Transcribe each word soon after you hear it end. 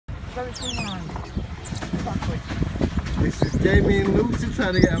Very rewind. Backwards. This is Jamie and Lucy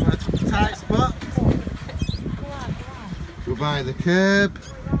trying to get him a tight spot. Go on. Go by the curb.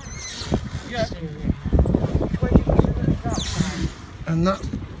 Yeah. Where do you go to the outside? And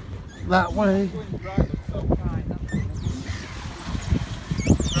that way. Right,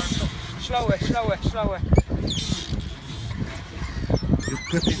 slower. Just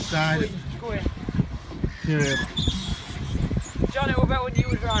cut inside. Go in. Curb. Johnny, what about when you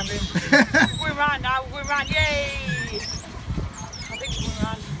were driving? We're round now, yay! I think we're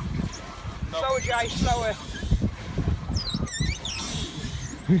round. No. Slower, Jay, slower.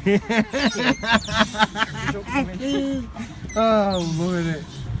 Oh, I'm loving it.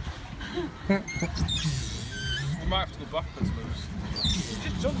 We might have to go backwards, Lewis. You've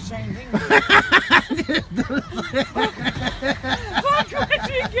just done the same thing. Where could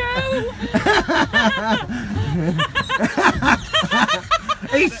you go?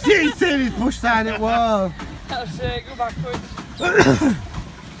 He's seen his push sign at wall. That's it, go backwards.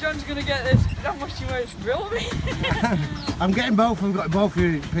 John's gonna get this. How much do you weigh? Grill me? I'm getting both. I've got both of you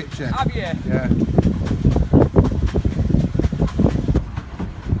in the picture. Have you? Yeah.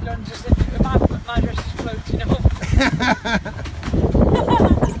 John just said, my dress is floating up.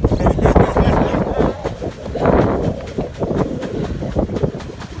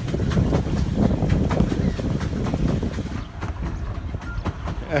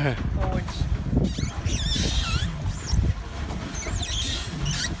 Forwards.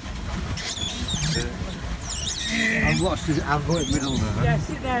 I've watched it. I'll go in the middle now. Yeah,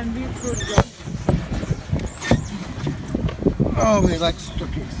 sit there and be good, John. Oh, my leg's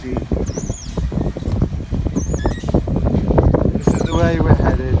stuck at sea. This is the way we're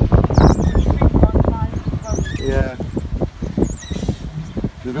headed. Yeah.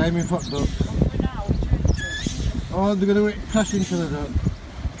 They're aiming for ducks. Oh, they're going to crash into the duck.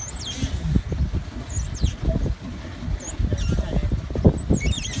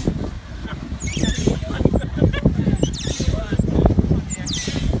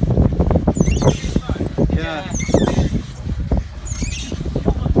 Yeah.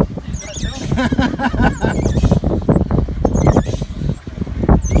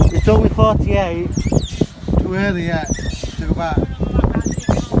 You told me 48. Too early yet to go back.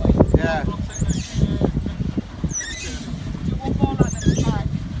 Yeah.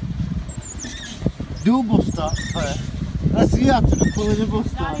 Do a bus stop first. Let's see after the pull in the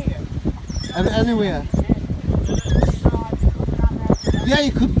bus stop. Anywhere. Yeah,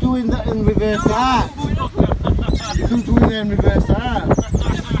 you could do in that in reverse art. You could do it in reverse art.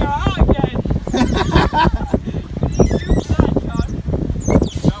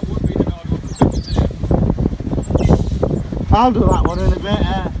 I'll do that one in a bit.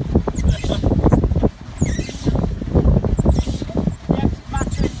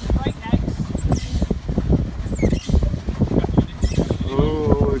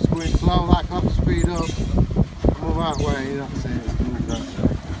 Oh, it's going slow, like I'll speed up. Move that way, that's it, it's moved that way.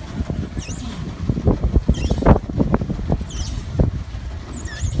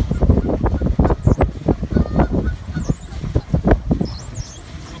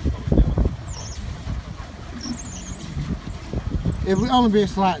 It will only be a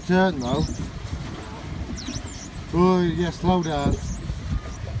slight turn though. Oh yeah, slow down.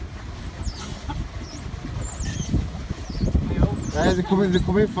 Yeah, they're coming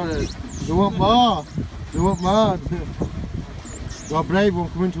for us. They want more. They want more. Got a brave one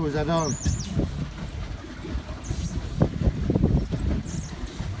coming to us head on.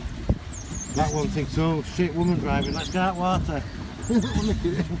 That one thinks, oh shit, woman driving, let's get out water. Look at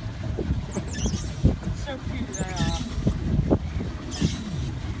it. So cute they are.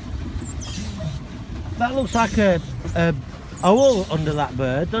 That looks like a owl under that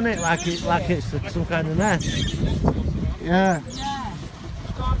bird, doesn't it? Like it's some kind of nest. Yeah. Yeah.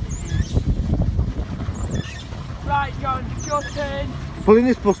 Right, John, it's your turn. Pull in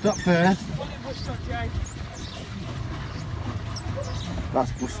this bus stop first. Pull in bus stop, Jay.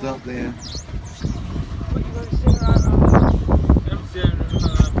 That's bus stop there. What you going to see right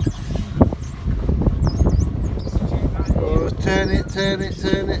Oh, turn it.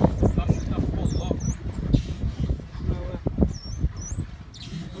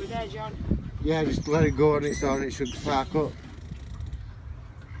 We're there, John. Yeah, just let it go on its own, it should park up.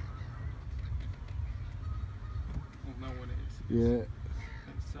 We'll know when it is. Yeah.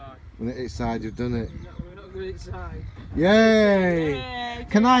 Inside. When it hits side, you've done it. We're not good inside. Yay! Yay!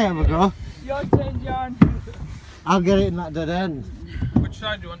 Can I have a go? Your turn, John. I'll get it in that dead end. Which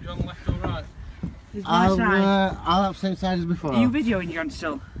side do you want, John? Left or right? It's my side. I'll have the same side as before. Are you videoing, John,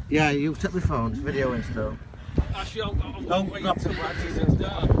 still? Yeah, you take my phone, it's videoing still. Actually, I'll Don't wait drop until it. it sits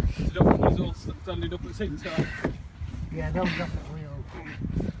down. standing up at the same time. Yeah, no, definitely.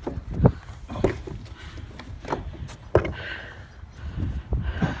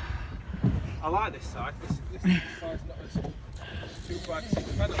 I like this side. This side's not as too bad to see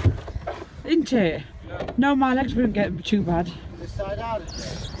the pedal. Isn't it? Yeah. No, my legs wouldn't get too bad. This side out,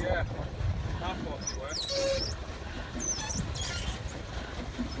 Yeah. I thought it were.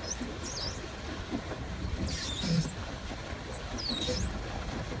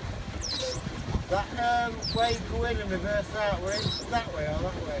 That way you go in and reverse out, we're in that way or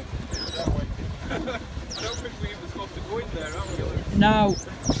that way? That way. I don't think we were supposed to go in there, are we? No.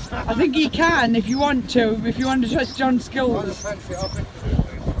 I think you can if you want to test John's I want to skills. fence it off.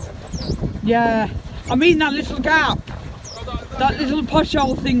 Yeah. I mean that little gap. That little posh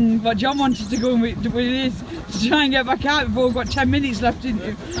hole thing what John wanted to go with his to try and get back out before we've got 10 minutes left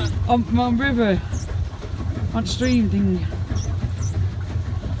on river. On stream thing.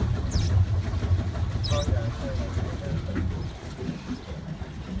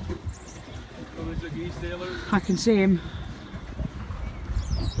 Oh, there's a geese there, Lou. I can see him.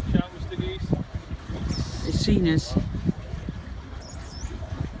 Shout, Mr. Geese. He's seen us.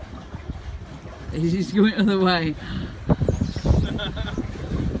 He's going the other way.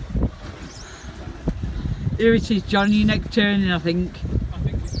 Here it is, John, your next turning, I think. I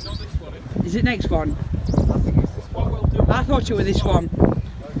think it's not this one. Is it next one? What we'll do. I thought it was this one.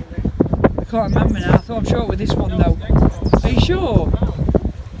 I can't remember now. I'm sure it was this one though. Are you sure?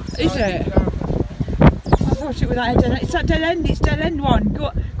 Is it? I thought it was that dead end. It's that dead end. It's dead end one.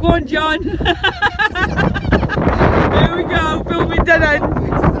 Go on, John. Here we go. Filming dead end.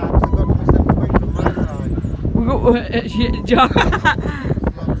 We got John.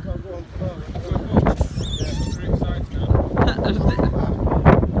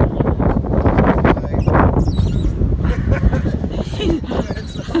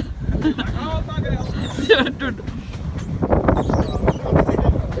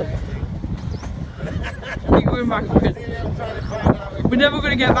 We're never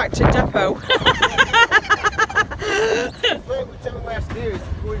going to get back to depot.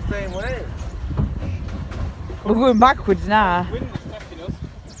 We're going backwards now. Wind is taking us.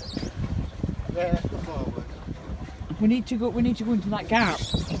 Yeah, let's go forward. We need to go into that gap.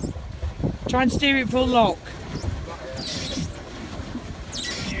 Try and steer it full lock.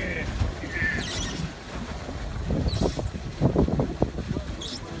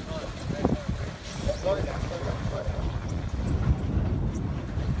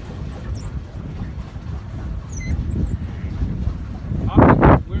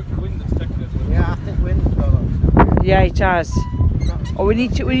 Yeah, it has. Oh, we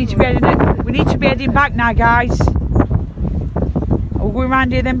need to be heading back now, guys. Are we going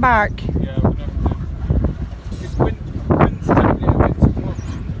round here then back? Yeah, we're not going to. This wind's taking it a bit too much.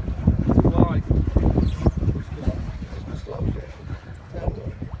 Too wide.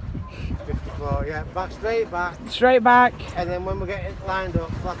 54, yeah, back straight back. Straight back. And then when we get it lined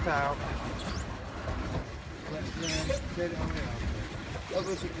up, flat out. Let's get it on here.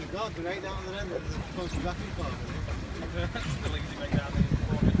 Obviously, you've got to right down the end of the post back in for Still easy right down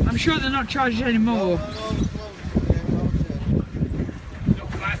there. I'm sure they're not charging anymore. Oh,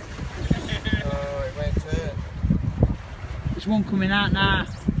 it went turn. There's one coming out now.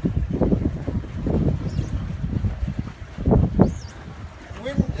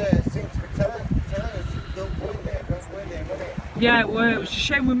 Wind seems to be telling us don't go in there, don't go in there, will it? Yeah, it was a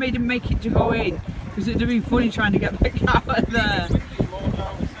shame we made him make it to go in because it'd have been funny trying to get back out of there.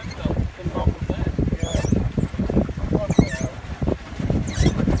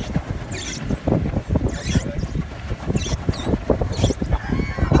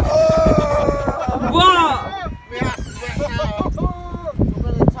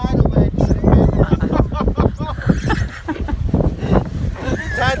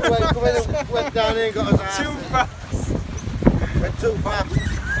 Went down here and got us out. Too fast. Went too fast.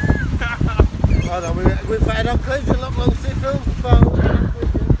 Hold on, we've had on collision, look, long see films.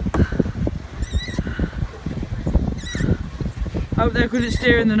 Hope they're good at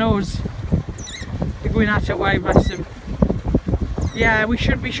steering the nose. They're going out that way, bless them. Yeah, we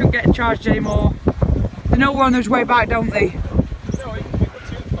shouldn't get charged anymore. They know we're on those way back, don't they? No, it can be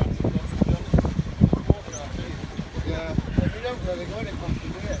too fast. Yeah, if you don't know, they're going fast,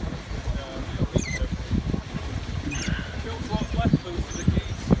 do it.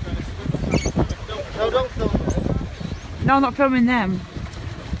 No, don't film it. No, I'm not filming them.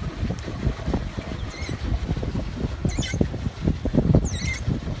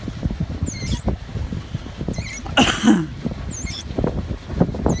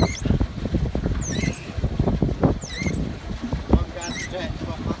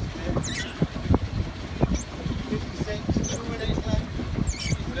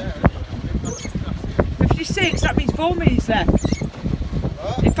 6, that means 4 minutes left.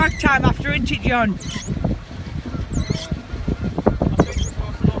 In fact, time after, isn't it, John?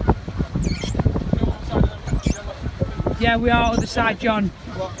 Yeah, we are other side, John.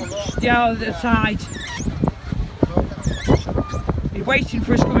 Yeah, other side. He's waiting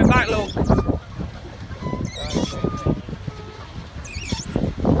for us coming back, look.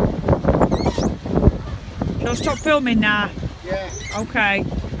 Shall I stop filming now? Yeah. Okay.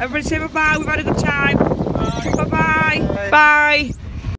 Everybody say bye-bye, we've had a good time. Bye-bye. Bye.